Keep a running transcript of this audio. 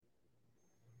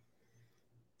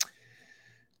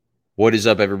What is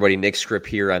up, everybody? Nick Skrip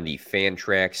here on the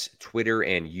Fantrax Twitter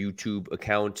and YouTube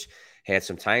account. Had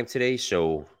some time today,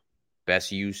 so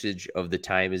best usage of the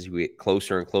time as we get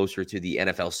closer and closer to the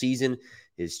NFL season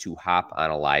is to hop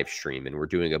on a live stream. And we're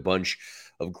doing a bunch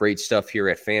of great stuff here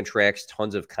at Fantrax.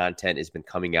 Tons of content has been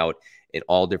coming out in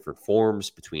all different forms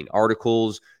between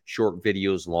articles, short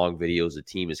videos, long videos. The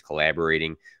team is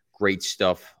collaborating. Great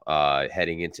stuff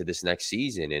heading into this next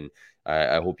season. And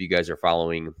I hope you guys are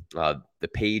following the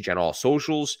page on all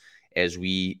socials as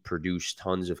we produce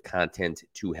tons of content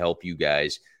to help you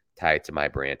guys tie it to my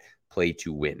brand, Play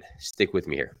to Win. Stick with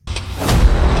me here.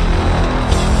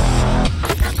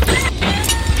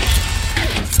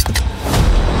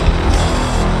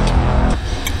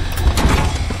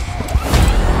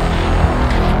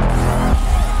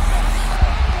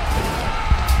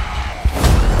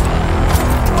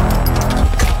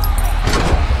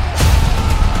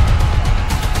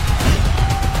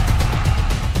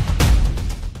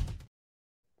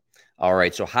 All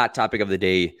right, so hot topic of the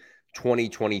day,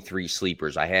 2023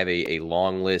 sleepers. I have a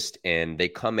long list, and they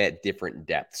come at different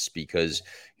depths because,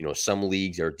 some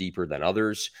leagues are deeper than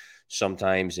others.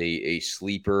 Sometimes a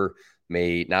sleeper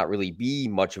may not really be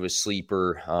much of a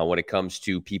sleeper when it comes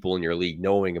to people in your league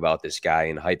knowing about this guy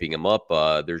and hyping him up.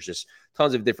 There's just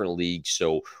tons of different leagues,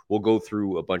 so we'll go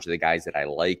through a bunch of the guys that I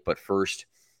like. But first,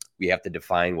 we have to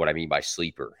define what I mean by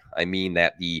sleeper. I mean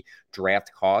that the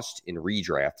draft cost in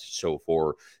redraft, so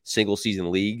for single season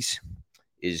leagues,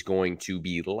 is going to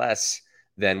be less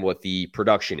than what the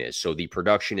production is. So the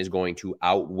production is going to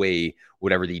outweigh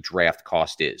whatever the draft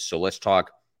cost is. So let's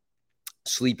talk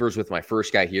sleepers with my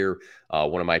first guy here.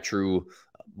 One of my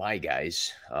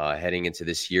guys heading into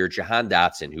this year, Jahan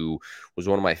Dotson, who was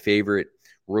one of my favorite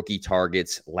rookie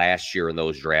targets last year in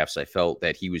those drafts. I felt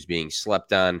that he was being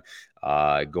slept on,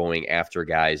 going after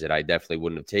guys that I definitely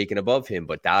wouldn't have taken above him.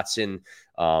 But Dotson,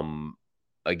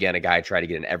 again, a guy I tried to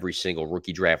get in every single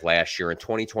rookie draft last year. In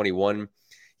 2021,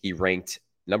 he ranked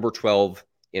number 12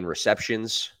 in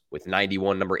receptions with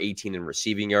 91, number 18 in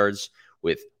receiving yards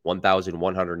with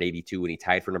 1,182, and he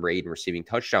tied for number 8 in receiving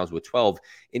touchdowns with 12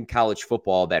 in college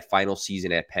football that final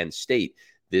season at Penn State.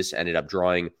 This ended up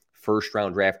drawing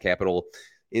first-round draft capital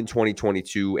in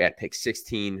 2022 at pick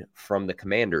 16 from the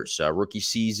Commanders. Rookie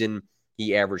season,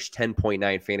 he averaged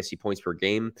 10.9 fantasy points per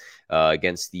game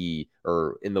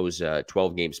in those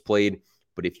 12 games played.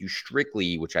 But if you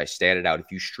strictly, which I statted out,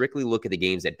 if you strictly look at the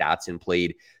games that Dotson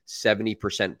played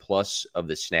 70% plus of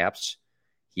the snaps,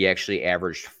 he actually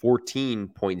averaged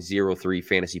 14.03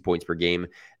 fantasy points per game.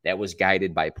 That was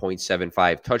guided by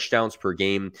 0.75 touchdowns per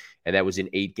game, and that was in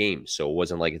 8 games. So it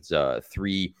wasn't like it's a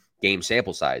 3-game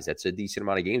sample size. That's a decent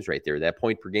amount of games right there. That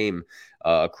point per game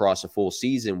across a full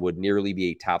season would nearly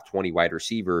be a top 20 wide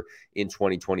receiver in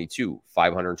 2022.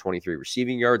 523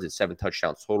 receiving yards and 7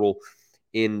 touchdowns total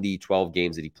in the 12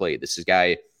 games that he played. This is a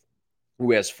guy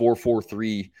who has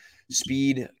 4.43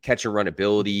 speed, catch and run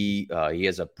ability. He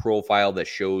has a profile that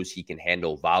shows he can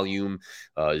handle volume,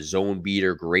 zone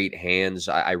beater, great hands.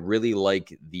 I really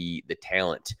like the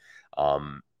talent.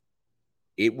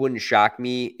 It wouldn't shock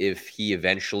me if he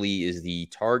eventually is the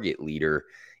target leader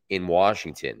in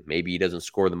Washington. Maybe he doesn't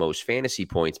score the most fantasy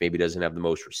points. Maybe he doesn't have the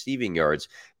most receiving yards,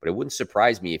 but it wouldn't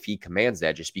surprise me if he commands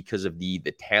that just because of the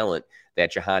talent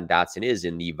that Jahan Dotson is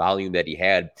and the volume that he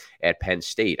had at Penn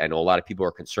State. I know a lot of people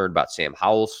are concerned about Sam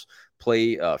Howell's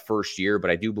play first year,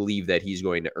 but I do believe that he's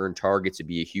going to earn targets and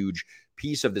be a huge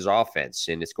piece of this offense,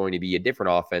 and it's going to be a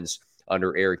different offense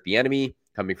under Eric Bieniemy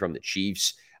coming from the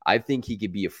Chiefs. I think he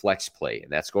could be a flex play,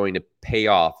 and that's going to pay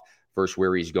off versus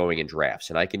where he's going in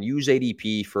drafts. And I can use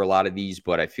ADP for a lot of these,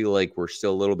 but I feel like we're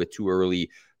still a little bit too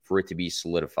early for it to be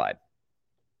solidified.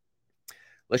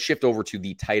 Let's shift over to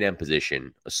the tight end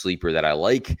position, a sleeper that I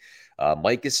like,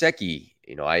 Mike Gesicki.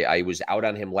 I was out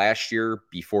on him last year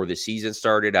before the season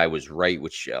started. I was right,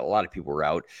 which a lot of people were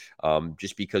out,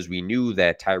 just because we knew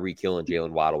that Tyreek Hill and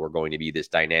Jalen Waddle were going to be this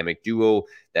dynamic duo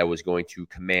that was going to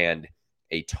command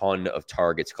a ton of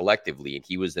targets collectively. And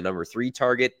he was the number 3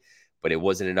 target, but it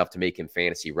wasn't enough to make him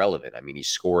fantasy relevant. I mean, he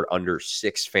scored under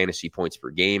 6 fantasy points per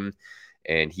game,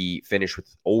 and he finished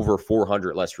with over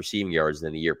 400 less receiving yards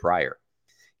than the year prior.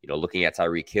 Looking at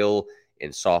Tyreek Hill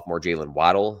and sophomore Jalen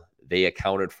Waddle, they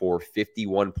accounted for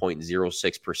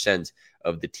 51.06%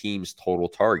 of the team's total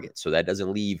targets. So that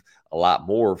doesn't leave a lot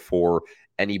more for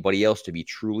anybody else to be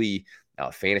truly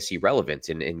fantasy relevant.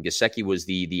 And Gesicki was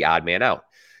the odd man out.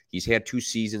 He's had 2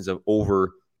 seasons of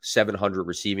over 700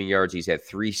 receiving yards. He's had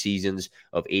 3 seasons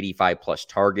of 85-plus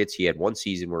targets. He had 1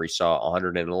 season where he saw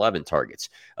 111 targets.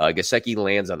 Gesicki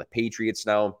lands on the Patriots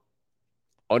now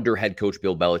under head coach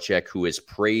Bill Belichick, who has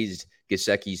praised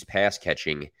Gesicki's pass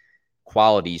catching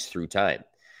qualities through time.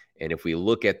 And if we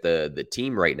look at the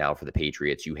team right now for the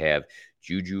Patriots, you have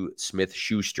Juju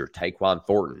Smith-Schuster, Tyquan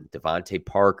Thornton, Devontae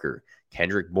Parker,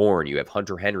 Kendrick Bourne. You have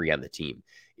Hunter Henry on the team.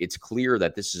 It's clear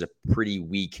that this is a pretty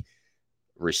weak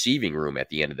receiving room at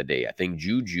the end of the day. I think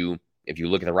Juju, if you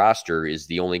look at the roster, is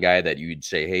the only guy that you'd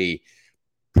say, hey,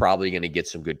 probably going to get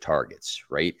some good targets,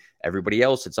 right? Everybody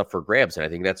else, it's up for grabs. And I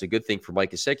think that's a good thing for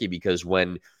Mike Gesicki, because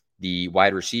when the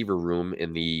wide receiver room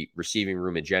and the receiving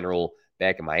room in general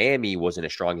back in Miami wasn't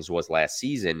as strong as it was last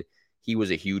season, he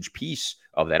was a huge piece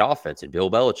of that offense. And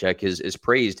Bill Belichick has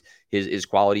praised his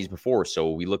qualities before.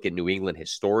 So we look at New England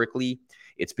historically,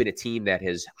 it's been a team that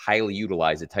has highly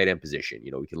utilized the tight end position.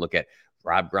 We can look at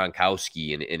Rob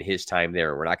Gronkowski and his time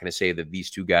there. We're not going to say that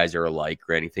these two guys are alike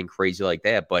or anything crazy like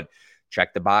that, but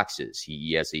check the boxes.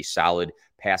 He has a solid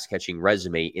pass-catching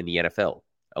resume in the NFL,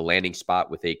 a landing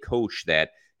spot with a coach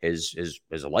that has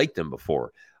liked him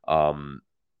before.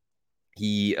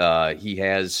 He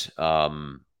has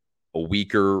a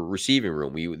weaker receiving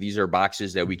room. These are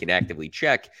boxes that we can actively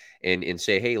check and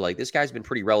say, hey, like, this guy's been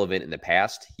pretty relevant in the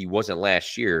past. He wasn't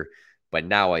last year, but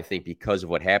now I think because of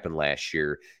what happened last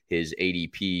year, his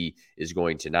ADP is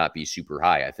going to not be super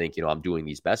high. I think, I'm doing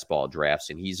these best ball drafts,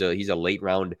 and he's a late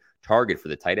round target for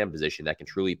the tight end position that can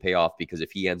truly pay off, because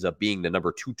if he ends up being the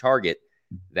number 2 target,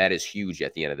 that is huge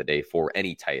at the end of the day for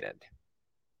any tight end.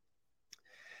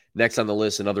 Next on the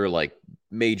list, another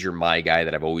major my guy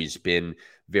that I've always been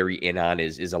very in on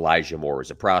is Elijah Moore.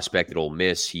 As a prospect at Ole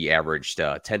Miss, he averaged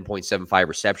 10.75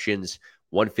 receptions,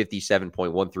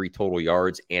 157.13 total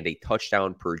yards, and a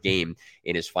touchdown per game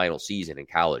in his final season in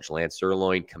college. Lance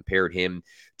Zierlein compared him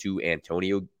to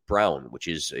Antonio Brown, which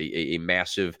is a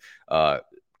massive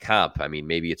comp. I mean,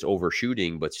 maybe it's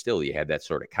overshooting, but still, you have that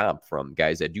sort of comp from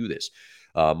guys that do this.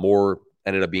 Moore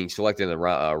ended up being selected in the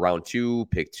round 2,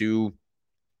 pick 2.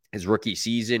 His rookie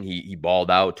season, he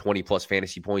balled out 20-plus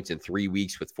fantasy points in 3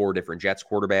 weeks with 4 different Jets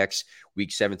quarterbacks.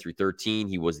 Week 7 through 13,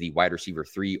 he was the wide receiver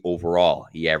 3 overall.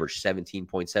 He averaged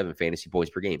 17.7 fantasy points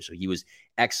per game. So he was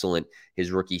excellent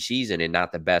his rookie season in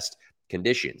not the best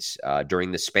conditions.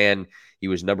 During the span, he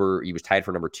was tied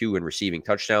for number 2 in receiving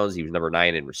touchdowns. He was number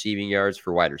 9 in receiving yards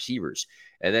for wide receivers.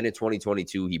 And then in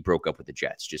 2022, he broke up with the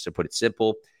Jets. Just to put it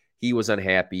simple, he was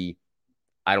unhappy.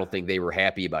 I don't think they were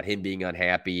happy about him being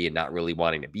unhappy and not really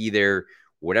wanting to be there.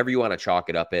 Whatever you want to chalk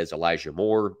it up as, Elijah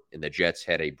Moore and the Jets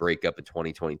had a breakup in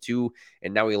 2022,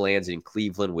 and now he lands in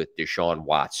Cleveland with Deshaun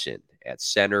Watson at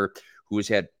center, who has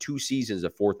had 2 seasons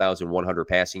of 4,100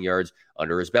 passing yards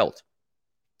under his belt.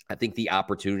 I think the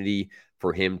opportunity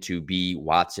for him to be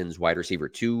Watson's wide receiver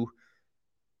 2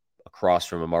 across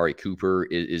from Amari Cooper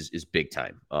is big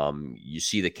time. You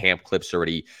see the camp clips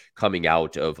already coming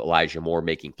out of Elijah Moore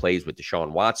making plays with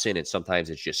Deshaun Watson, and sometimes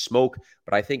it's just smoke,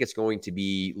 but I think it's going to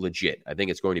be legit. I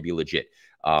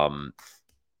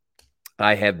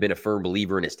have been a firm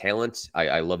believer in his talent.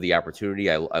 I love the opportunity.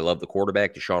 I love the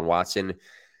quarterback. Deshaun Watson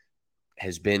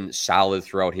has been solid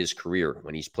throughout his career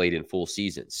when he's played in full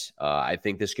seasons. I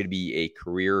think this could be a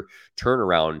career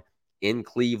turnaround in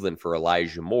Cleveland for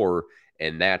Elijah Moore.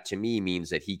 And that, to me,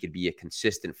 means that he could be a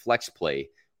consistent flex play,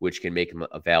 which can make him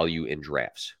a value in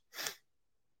drafts.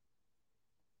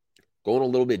 Going a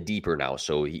little bit deeper now.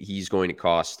 So he's going to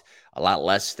cost a lot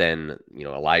less than,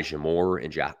 Elijah Moore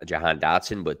and Jahan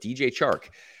Dotson. But DJ Chark,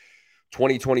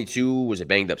 2022 was a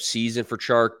banged-up season for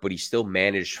Chark, but he still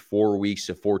managed 4 weeks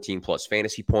of 14-plus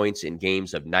fantasy points in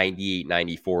games of 98,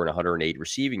 94, and 108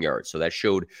 receiving yards. So that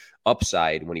showed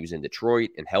upside when he was in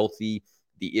Detroit and healthy.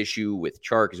 The issue with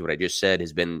Chark is what I just said,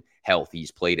 has been health. He's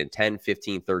played in 10,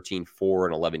 15, 13, 4,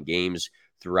 and 11 games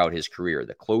throughout his career.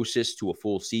 The closest to a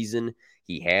full season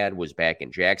he had was back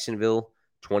in Jacksonville.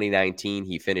 2019,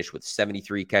 he finished with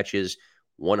 73 catches,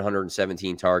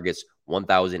 117 targets,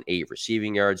 1,008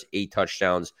 receiving yards, 8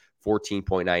 touchdowns,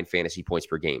 14.9 fantasy points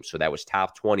per game. So that was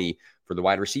top 20 for the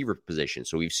wide receiver position.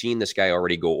 So we've seen this guy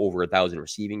already go over 1,000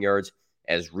 receiving yards.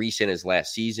 As recent as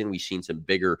last season, we've seen some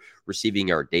bigger receiving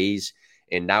yard days.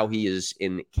 And now he is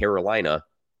in Carolina,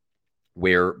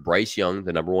 where Bryce Young,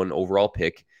 the number 1 overall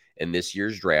pick in this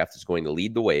year's draft, is going to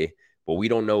lead the way. But we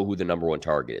don't know who the number 1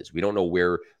 target is. We don't know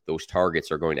where those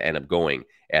targets are going to end up going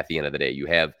at the end of the day. You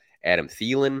have Adam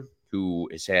Thielen, who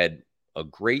has had a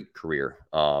great career,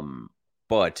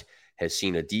 but has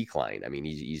seen a decline. I mean,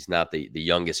 he's not the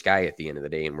youngest guy at the end of the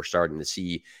day, and we're starting to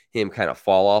see him kind of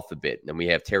fall off a bit. And then we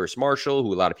have Terrace Marshall,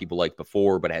 who a lot of people liked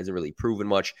before, but hasn't really proven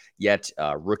much yet.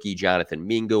 Rookie Jonathan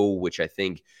Mingo, which I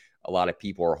think a lot of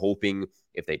people are hoping,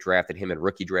 if they drafted him in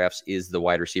rookie drafts, is the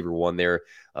wide receiver 1 there.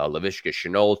 Laviska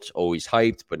Shenault, always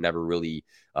hyped, but never really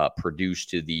produced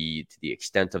to the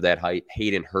extent of that hype.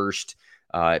 Hayden Hurst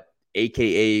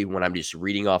AKA when I'm just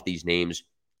reading off these names,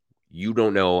 you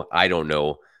don't know, I don't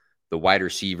know. The wide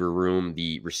receiver room,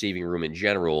 the receiving room in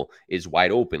general is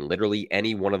wide open. Literally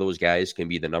any one of those guys can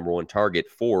be the number one target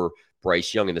for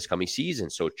Bryce Young in this coming season.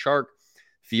 So Chark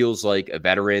feels like a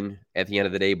veteran at the end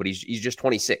of the day, but he's just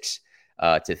 26.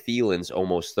 To Thielen's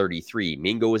almost 33.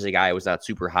 Mingo is a guy I was not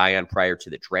super high on prior to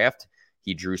the draft.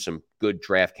 He drew some good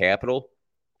draft capital.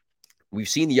 We've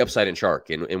seen the upside in Chark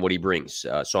and what he brings.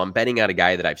 So I'm betting on a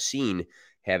guy that I've seen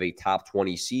have a top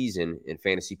 20 season in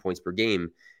fantasy points per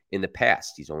game in the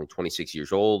past. He's only 26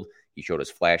 years old. He showed us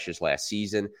flashes last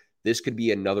season. This could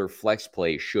be another flex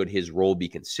play should his role be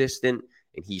consistent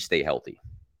and he stay healthy.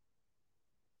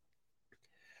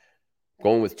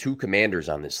 Going with two Commanders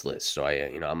on this list. So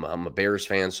I'm a Bears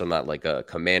fan, so I'm not like a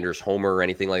Commanders homer or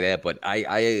anything like that. But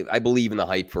I believe in the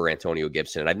hype for Antonio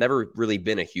Gibson. And I've never really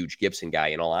been a huge Gibson guy,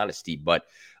 in all honesty. But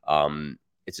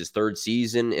it's his third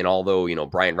season, and although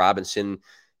Brian Robinson,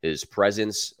 his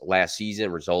presence last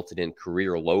season resulted in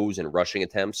career lows in rushing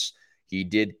attempts, he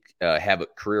did have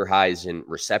career highs in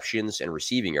receptions and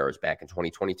receiving yards back in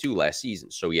 2022 last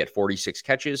season. So he had 46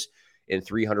 catches and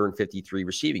 353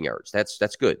 receiving yards.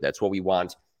 That's good. That's what we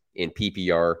want in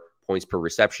PPR points per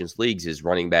receptions leagues, is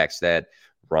running backs that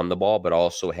run the ball, but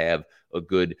also have a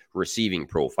good receiving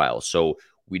profile. So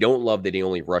we don't love that he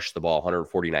only rushed the ball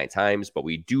 149 times, but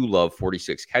we do love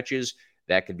 46 catches.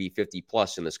 That could be 50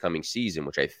 plus in this coming season,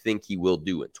 which I think he will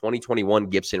do. In 2021,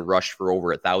 Gibson rushed for over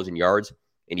 1,000 yards,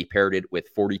 and he paired it with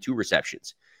 42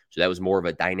 receptions. So that was more of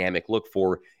a dynamic look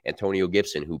for Antonio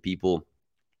Gibson, who people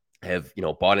have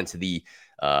bought into the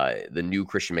new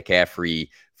Christian McCaffrey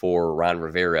for Ron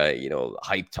Rivera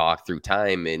hype talk through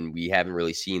time, and we haven't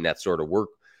really seen that sort of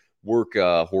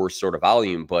workhorse sort of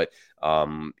volume. But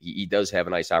he does have a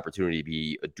nice opportunity to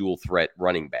be a dual threat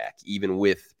running back, even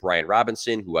with Brian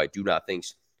Robinson, who I do not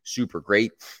think's super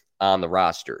great on the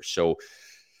roster. So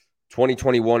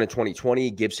 2021 and 2020,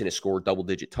 Gibson has scored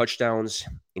double-digit touchdowns,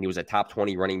 and he was a top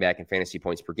 20 running back in fantasy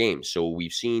points per game. So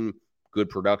we've seen good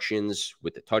productions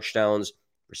with the touchdowns,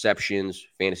 receptions,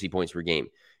 fantasy points per game.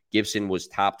 Gibson was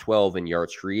top 12 in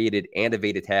yards created and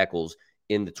evaded tackles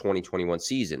in the 2021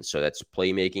 season. So that's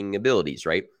playmaking abilities,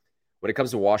 right? When it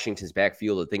comes to Washington's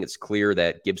backfield, I think it's clear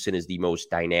that Gibson is the most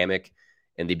dynamic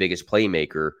and the biggest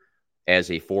playmaker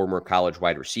as a former college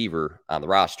wide receiver on the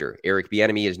roster. Eric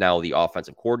Bieniemy is now the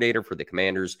offensive coordinator for the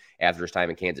Commanders after his time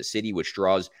in Kansas City, which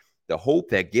draws the hope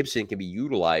that Gibson can be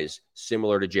utilized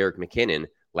similar to Jerick McKinnon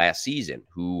last season,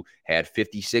 who had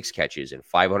 56 catches and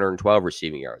 512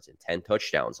 receiving yards and 10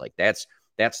 touchdowns. Like that's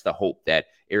the hope, that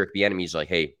Eric Bieniemy is like,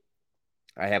 hey,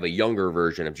 I have a younger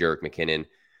version of Jerick McKinnon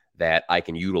that I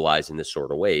can utilize in this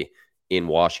sort of way in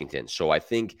Washington. So I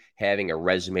think having a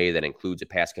resume that includes a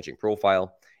pass catching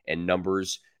profile and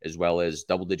numbers as well as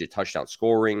double-digit touchdown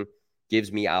scoring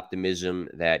gives me optimism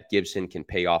that Gibson can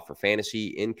pay off for fantasy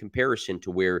in comparison to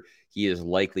where he is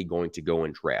likely going to go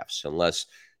in drafts, unless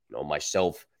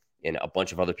myself and a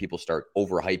bunch of other people start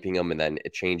overhyping him and then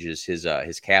it changes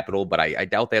his capital. But I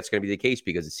doubt that's going to be the case,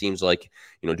 because it seems like,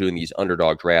 doing these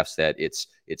underdog drafts that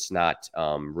it's not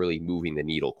really moving the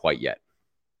needle quite yet.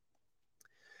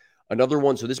 Another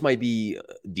one, so this might be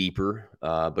deeper,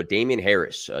 but Damian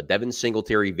Harris. Devin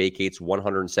Singletary vacates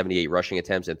 178 rushing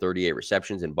attempts and 38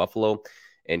 receptions in Buffalo.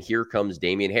 And here comes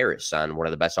Damian Harris on one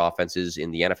of the best offenses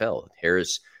in the NFL.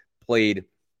 Harris played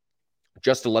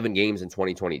just 11 games in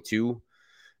 2022.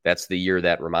 That's the year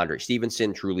that Ramondre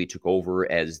Stevenson truly took over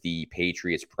as the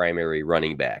Patriots' primary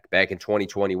running back. Back in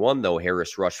 2021, though,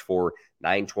 Harris rushed for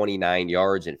 929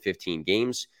 yards in 15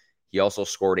 games. He also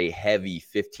scored a heavy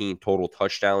 15 total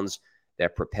touchdowns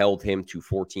that propelled him to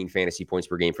 14 fantasy points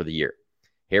per game for the year.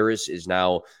 Harris is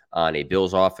now on a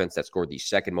Bills offense that scored the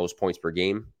second most points per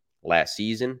game last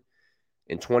season.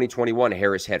 In 2021,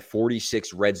 Harris had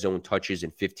 46 red zone touches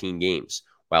in 15 games,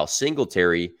 while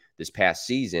Singletary this past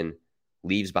season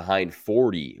leaves behind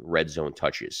 40 red zone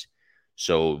touches.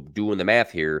 So doing the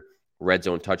math here, red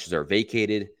zone touches are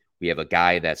vacated. We have a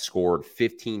guy that scored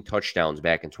 15 touchdowns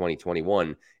back in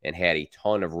 2021 and had a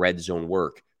ton of red zone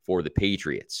work for the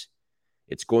Patriots.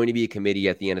 It's going to be a committee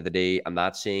at the end of the day. I'm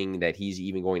not saying that he's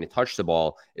even going to touch the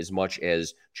ball as much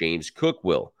as James Cook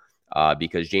will,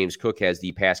 because James Cook has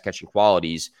the pass-catching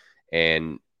qualities,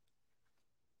 and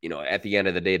at the end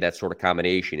of the day, that sort of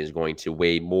combination is going to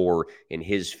weigh more in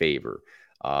his favor.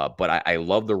 But I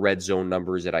love the red zone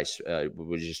numbers that I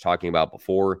was just talking about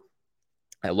before.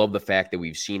 I love the fact that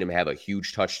we've seen him have a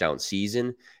huge touchdown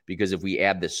season, because if we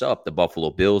add this up, the Buffalo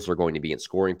Bills are going to be in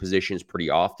scoring positions pretty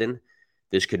often.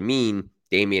 This could mean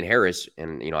Damian Harris,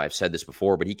 and I've said this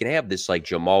before, but he can have this like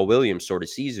Jamal Williams sort of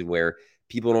season where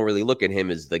people don't really look at him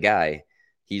as the guy.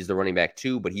 He's the running back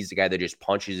too, but he's the guy that just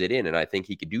punches it in. And I think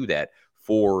he could do that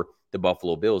for the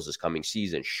Buffalo Bills this coming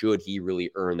season, should he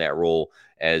really earn that role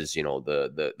as,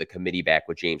 the committee back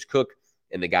with James Cook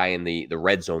and the guy in the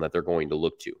red zone that they're going to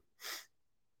look to.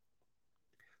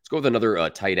 Let's go with another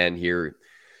tight end here.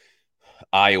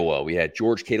 Iowa, we had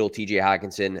George Kittle, TJ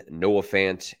Hockenson, Noah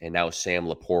Fant, and now Sam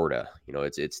Laporta.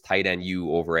 It's tight end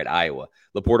U over at Iowa.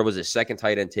 Laporta was his second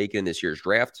tight end taken in this year's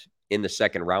draft. In the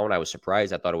second round, I was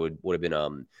surprised. I thought it would have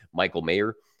been Michael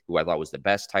Mayer, who I thought was the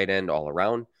best tight end all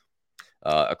around.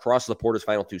 Across Laporta's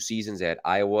final 2 seasons at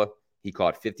Iowa, he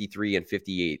caught 53 and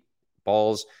 58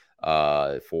 balls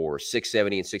for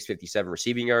 670 and 657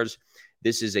 receiving yards.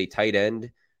 This is a tight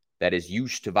end that is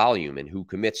used to volume and who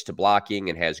commits to blocking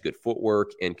and has good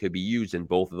footwork and could be used in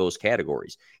both of those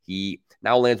categories. He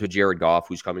now lands with Jared Goff,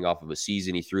 who's coming off of a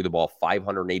season. He threw the ball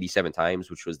 587 times,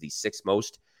 which was the 6th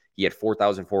most. He had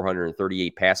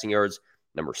 4,438 passing yards,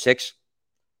 number 6,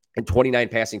 and 29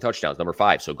 passing touchdowns, number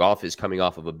 5. So Goff is coming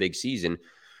off of a big season.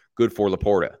 Good for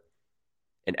Laporta.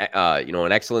 And,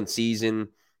 an excellent season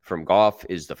from Goff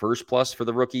is the first plus for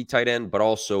the rookie tight end, but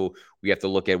also we have to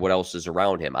look at what else is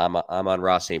around him.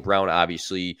 Amon-Ra St. Brown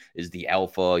obviously is the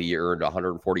alpha. He earned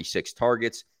 146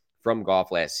 targets from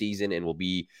Goff last season and will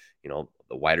be, the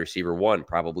wide receiver 1,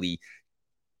 probably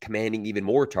commanding even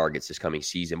more targets this coming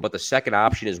season. But the second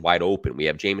option is wide open. We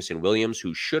have Jameson Williams,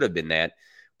 who should have been that,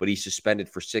 but he's suspended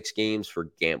for 6 games for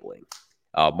gambling.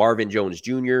 Marvin Jones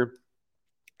Jr.,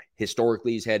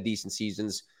 historically, he's had decent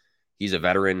seasons. He's a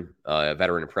veteran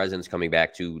in presence, coming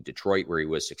back to Detroit where he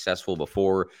was successful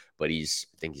before, but I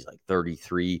think he's like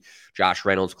 33. Josh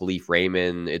Reynolds, Khalif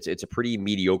Raymond. It's a pretty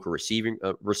mediocre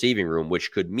receiving room,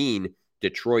 which could mean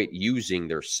Detroit using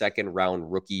their second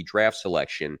round rookie draft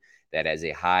selection that has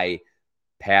a high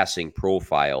pass catching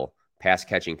profile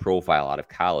out of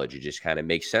college. It just kind of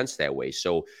makes sense that way.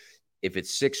 So if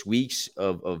it's 6 weeks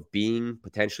of being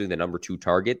potentially the number 2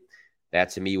 target, that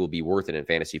to me will be worth it in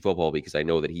fantasy football because I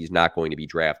know that he's not going to be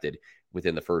drafted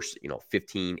within the first,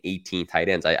 15, 18 tight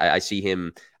ends. I see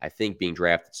him, I think, being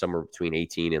drafted somewhere between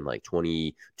 18 and like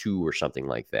 22 or something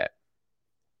like that.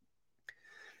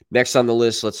 Next on the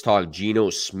list, let's talk Geno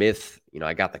Smith.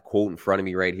 I got the quote in front of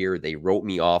me right here. They wrote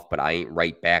me off, but I ain't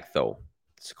right back, though.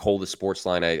 It's the coldest sports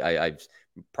line I've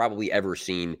probably ever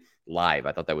seen live.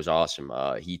 I thought that was awesome.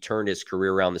 He turned his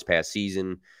career around this past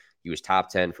season. He was top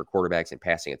 10 for quarterbacks in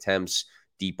passing attempts,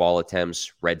 deep ball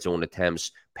attempts, red zone attempts,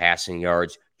 passing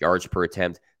yards, yards per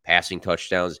attempt, passing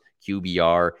touchdowns,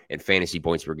 QBR, and fantasy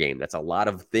points per game. That's a lot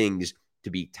of things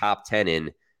to be top 10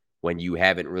 in when you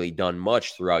haven't really done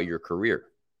much throughout your career.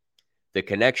 The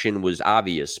connection was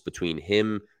obvious between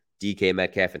him, DK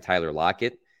Metcalf, and Tyler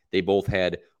Lockett. They both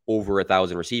had over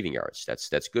 1,000 receiving yards.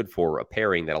 That's good for a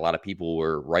pairing that a lot of people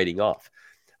were writing off.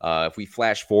 If we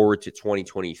flash forward to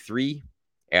 2023,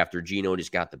 after Geno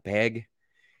just got the bag,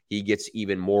 he gets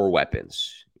even more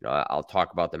weapons. I'll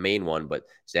talk about the main one, but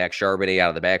Zach Charbonnet out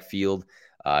of the backfield.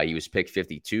 He was picked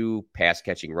 52,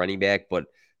 pass-catching running back, but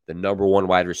the number 1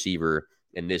 wide receiver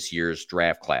in this year's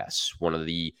draft class. One of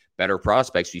the better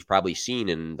prospects we've probably seen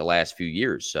in the last few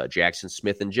years. Jackson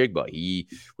Smith and Jigba. He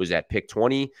was at pick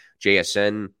 20.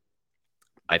 JSN,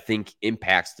 I think,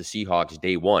 impacts the Seahawks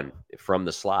day 1 from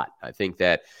the slot. I think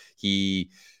that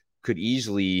he could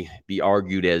easily be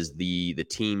argued as the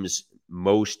team's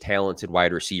most talented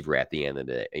wide receiver at the end of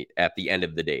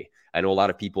the day. I know a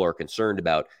lot of people are concerned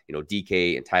about,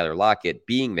 DK and Tyler Lockett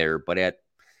being there, but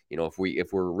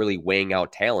if we're really weighing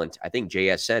out talent, I think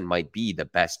JSN might be the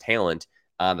best talent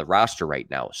on the roster right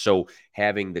now. So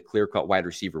having the clear-cut wide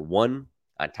receiver 1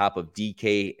 on top of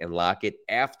DK and Lockett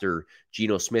after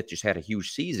Geno Smith just had a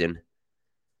huge season,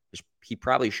 he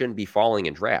probably shouldn't be falling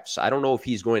in drafts. I don't know if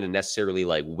he's going to necessarily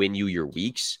win you your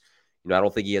weeks. I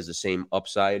don't think he has the same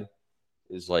upside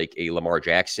as like a Lamar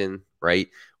Jackson, right?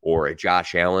 Or a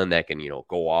Josh Allen that can,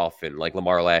 go off and like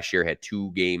Lamar last year had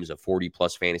 2 games of 40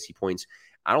 plus fantasy points.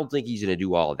 I don't think he's going to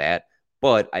do all of that,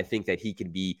 but I think that he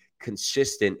can be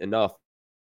consistent enough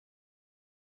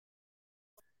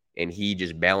and he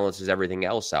just balances everything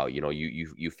else out.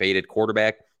 You faded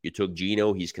quarterback. You took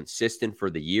Geno. He's consistent for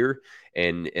the year,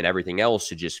 and everything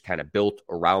else is just kind of built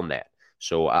around that.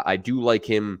 So I do like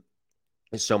him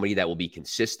as somebody that will be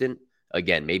consistent.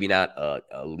 Again, maybe not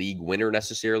a league winner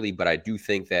necessarily, but I do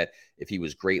think that if he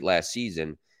was great last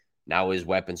season, now his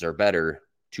weapons are better.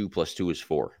 2 + 2 is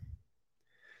 4.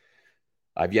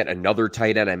 I've yet another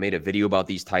tight end. I made a video about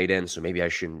these tight ends, so maybe I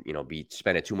shouldn't, be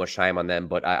spending too much time on them.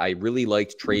 But I really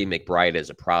liked Trey McBride as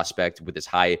a prospect with his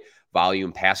high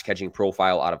volume pass catching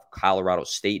profile out of Colorado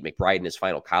State. McBride in his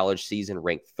final college season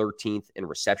ranked 13th in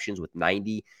receptions with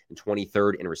 90 and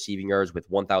 23rd in receiving yards with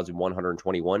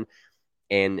 1,121.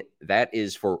 And that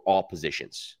is for all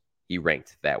positions. He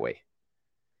ranked that way.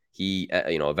 He,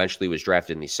 eventually was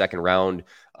drafted in the second round,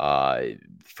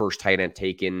 first tight end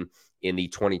taken in the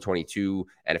 2022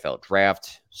 NFL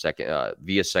draft,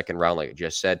 via second round, like I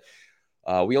just said.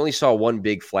 We only saw one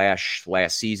big flash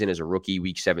last season as a rookie,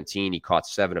 week 17. He caught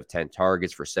 7 of 10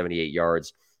 targets for 78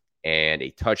 yards and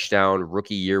a touchdown.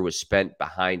 Rookie year was spent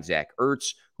behind Zach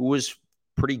Ertz, who was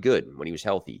pretty good when he was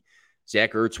healthy.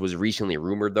 Zach Ertz was recently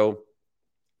rumored, though,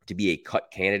 to be a cut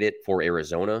candidate for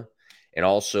Arizona. And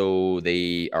also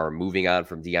they are moving on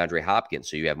from DeAndre Hopkins.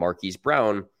 So you have Marquise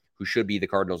Brown, who should be the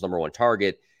Cardinals' number 1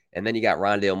 target. And then you got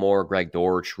Rondale Moore, Greg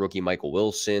Dortch, rookie Michael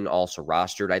Wilson, also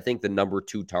rostered. I think the number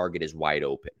 2 target is wide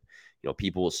open.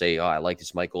 People will say, oh, I like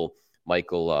this Michael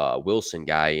Wilson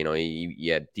guy. He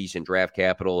had decent draft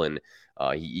capital, and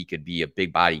he could be a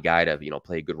big body guy to,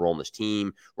 play a good role in this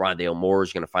team. Rondale Moore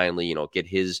is going to finally, get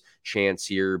his chance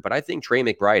here. But I think Trey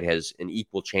McBride has an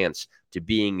equal chance to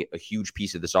being a huge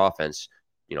piece of this offense,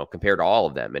 compared to all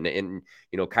of them. And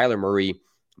Kyler Murray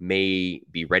may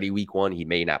be ready week 1. He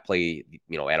may not play,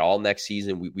 at all next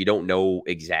season. We don't know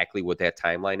exactly what that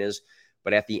timeline is.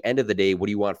 But at the end of the day, what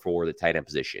do you want for the tight end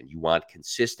position? You want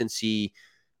consistency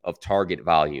of target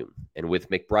volume. And with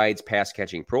McBride's pass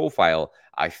catching profile,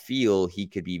 I feel he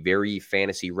could be very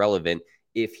fantasy relevant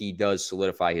if he does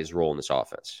solidify his role in this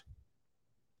offense.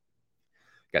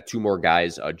 Got 2 more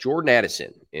guys. Jordan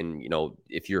Addison. And,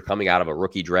 if you're coming out of a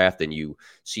rookie draft and you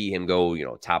see him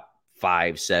go, top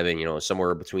 5, 7,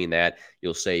 somewhere between that,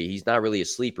 you'll say he's not really a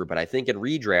sleeper. But I think in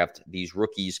redraft, these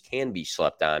rookies can be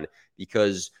slept on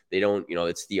because they don't,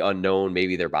 it's the unknown.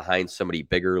 Maybe they're behind somebody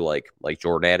bigger like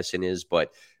Jordan Addison is.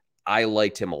 But I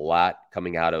liked him a lot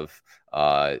coming out of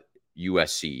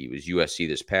USC. He was USC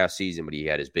this past season, but he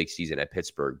had his big season at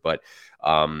Pittsburgh. But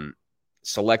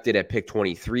selected at pick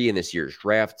 23 in this year's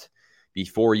draft.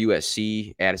 Before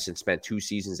USC, Addison spent 2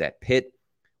 seasons at Pitt.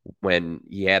 When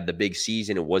he had the big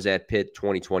season, it was at Pitt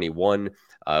 2021.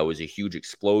 It was a huge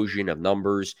explosion of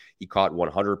numbers. He caught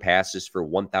 100 passes for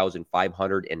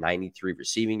 1,593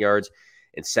 receiving yards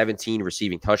and 17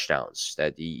 receiving touchdowns.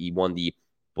 That he won the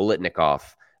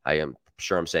Bolitnikoff, I am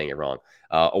sure I'm saying it wrong,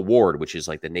 award, which is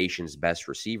like the nation's best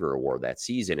receiver award that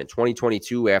season. In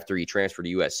 2022, after he transferred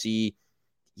to USC,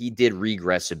 he did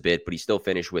regress a bit, but he still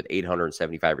finished with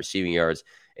 875 receiving yards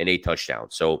and 8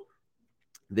 touchdowns. So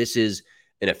this is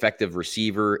an effective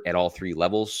receiver at all 3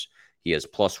 levels. He has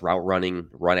plus route running,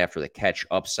 run after the catch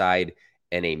upside,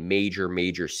 and a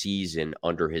major season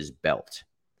under his belt.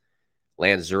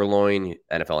 Lance Zierlein,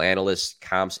 NFL analyst,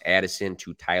 comps Addison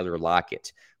to Tyler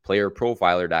Lockett.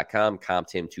 PlayerProfiler.com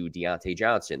comped him to Deontay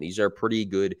Johnson. These are pretty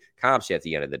good comps at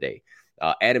the end of the day.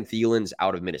 Adam Thielen's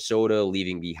out of Minnesota,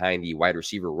 leaving behind the wide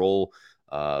receiver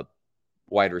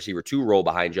 2 role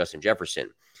behind Justin Jefferson.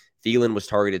 Thielen was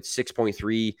targeted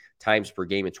 6.3 times per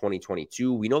game in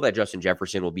 2022. We know that Justin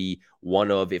Jefferson will be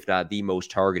one of, if not the most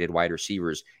targeted wide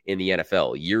receivers in the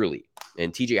NFL yearly.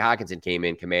 And TJ Hawkinson came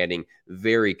in commanding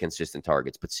very consistent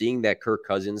targets. But seeing that Kirk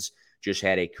Cousins just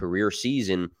had a career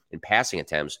season in passing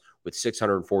attempts with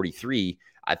 643,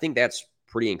 I think that's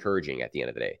pretty encouraging at the end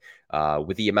of the day.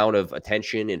 With the amount of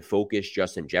attention and focus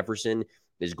Justin Jefferson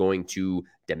is going to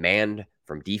demand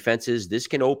from defenses, this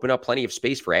can open up plenty of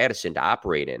space for Addison to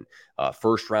operate in.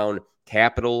 First round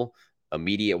capital,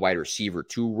 immediate wide receiver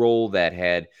 2 role that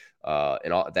had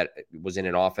that was in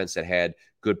an offense that had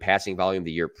good passing volume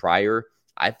the year prior.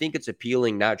 I think it's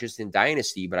appealing not just in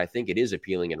Dynasty, but I think it is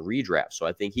appealing in redraft. So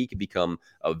I think he could become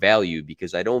a value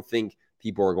because I don't think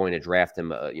people are going to draft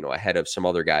him, ahead of some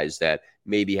other guys that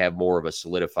maybe have more of a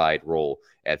solidified role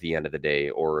at the end of the day,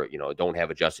 or don't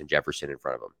have a Justin Jefferson in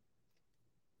front of him.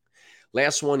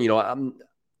 Last one,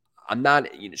 I'm not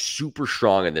super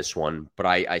strong in this one, but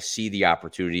I see the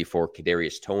opportunity for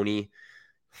Kadarius Toney,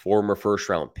 former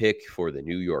first-round pick for the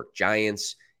New York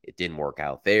Giants. It didn't work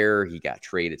out there. He got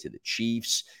traded to the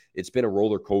Chiefs. It's been a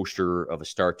roller coaster of a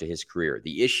start to his career.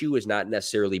 The issue has not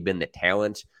necessarily been the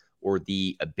talent or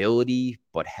the ability,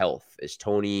 but health. As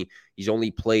Toney, he's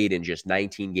only played in just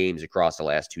 19 games across the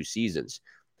last 2 seasons.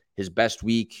 His best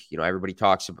week, everybody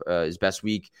talks about his best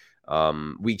week.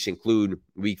 Weeks include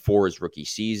week 4, his rookie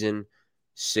season,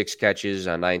 6 catches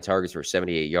on 9 targets for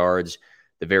 78 yards.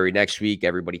 The very next week,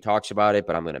 everybody talks about it,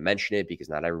 but I'm going to mention it because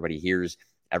not everybody hears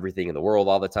everything in the world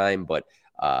all the time. But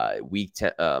Week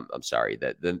 10, I'm sorry,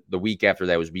 the week after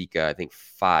that was week, I think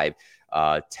 5,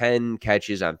 10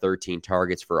 catches on 13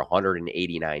 targets for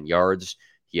 189 yards.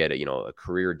 He had a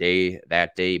career day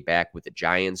that day back with the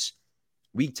Giants.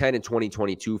 Week 10 in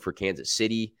 2022 for Kansas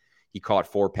City, he caught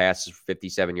 4 passes for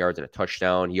 57 yards and a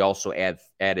touchdown. He also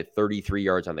added 33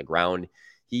 yards on the ground.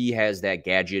 He has that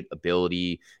gadget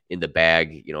ability in the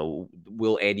bag.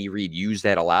 Will Andy Reid use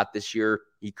that a lot this year?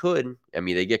 He could. I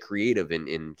mean, they get creative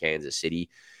in Kansas City.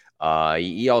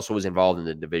 He also was involved in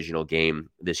the divisional game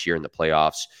this year in the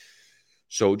playoffs.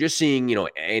 So just seeing,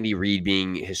 Andy Reid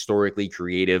being historically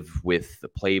creative with the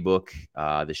playbook.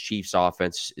 This Chiefs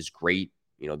offense is great.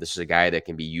 This is a guy that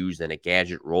can be used in a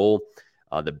gadget role.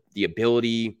 The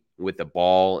ability with the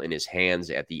ball in his hands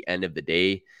at the end of the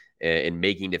day and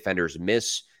making defenders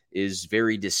miss is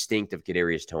very distinct of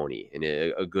Kadarius Toney and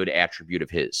a good attribute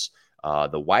of his.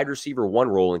 The wide receiver 1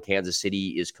 role in Kansas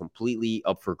City is completely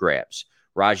up for grabs.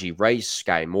 Raji Rice,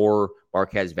 Sky Moore,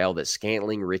 Marquez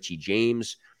Valdez-Scantling, Richie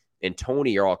James, and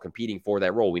Toney are all competing for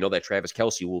that role. We know that Travis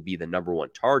Kelce will be the number 1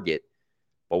 target,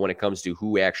 but when it comes to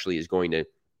who actually is going to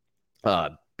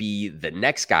be the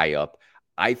next guy up,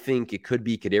 I think it could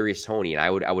be Kadarius Toney,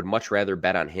 and I would much rather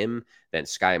bet on him than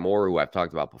Sky Moore, who I've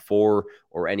talked about before,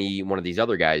 or any one of these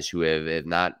other guys who have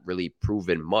not really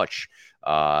proven much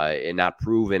and not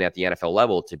proven at the NFL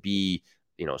level to be,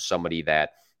 somebody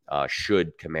that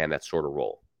should command that sort of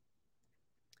role.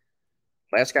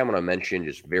 Last guy I'm going to mention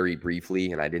just very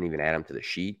briefly, and I didn't even add him to the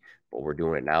sheet, but we're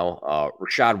doing it now.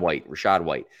 Rachaad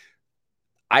White.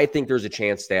 I think there's a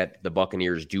chance that the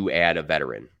Buccaneers do add a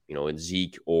veteran, in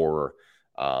Zeke or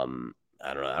I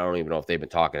don't know. I don't even know if they've been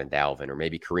talking to Dalvin or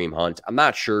maybe Kareem Hunt. I'm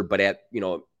not sure, but at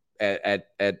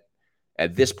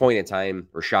this point in time,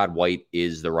 Rachaad White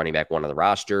is the running back 1 on the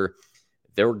roster.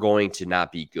 They're going to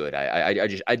not be good.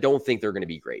 I don't think they're going to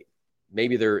be great.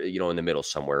 Maybe they're, in the middle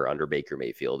somewhere under Baker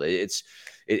Mayfield.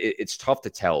 It's tough to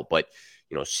tell, but,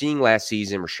 seeing last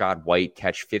season Rachaad White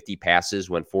catch 50 passes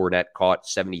when Fournette caught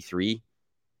 73,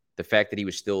 the fact that he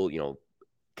was still,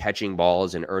 catching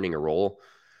balls and earning a role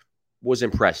was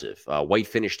impressive. White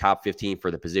finished top 15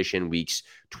 for the position weeks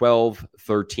 12,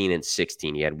 13, and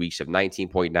 16. He had weeks of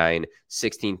 19.9,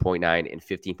 16.9, and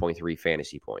 15.3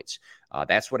 fantasy points.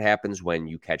 That's what happens when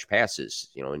you catch passes,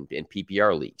 in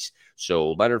PPR leagues.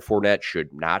 So Leonard Fournette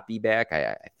should not be back.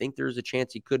 I think there's a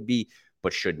chance he could be,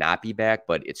 but should not be back.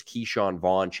 But it's Keyshawn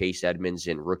Vaughn, Chase Edmonds,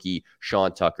 and rookie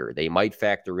Sean Tucker. They might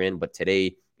factor in, but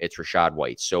today it's Rachaad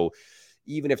White. So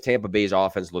even if Tampa Bay's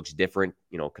offense looks different,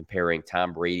 comparing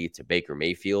Tom Brady to Baker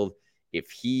Mayfield,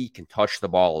 if he can touch the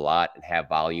ball a lot and have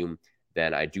volume,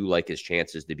 then I do like his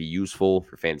chances to be useful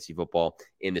for fantasy football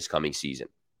in this coming season.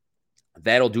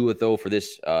 That'll do it, though, for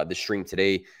this stream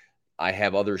today. I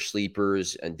have other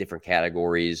sleepers in different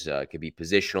categories. It could be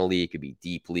positionally, it could be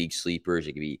deep league sleepers,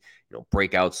 it could be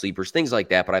breakout sleepers, things like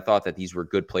that. But I thought that these were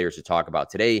good players to talk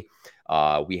about today.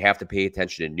 We have to pay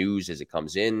attention to news as it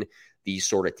comes in. These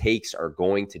sort of takes are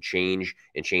going to change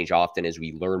and change often as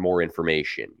we learn more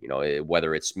information.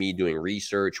 Whether it's me doing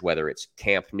research, whether it's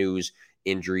camp news,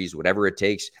 injuries, whatever it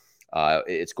takes.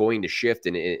 It's going to shift,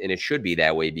 and it should be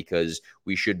that way because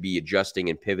we should be adjusting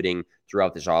and pivoting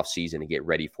throughout this offseason to get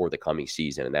ready for the coming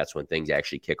season, and that's when things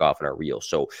actually kick off in our reels.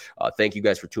 So thank you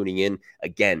guys for tuning in.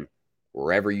 Again,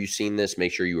 wherever you've seen this,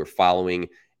 make sure you are following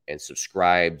and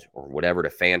subscribed or whatever to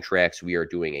Fantrax. We are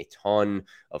doing a ton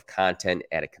of content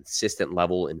at a consistent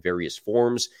level in various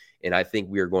forms, and I think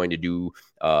we are going to do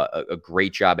a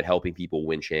great job at helping people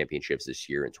win championships this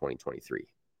year in 2023.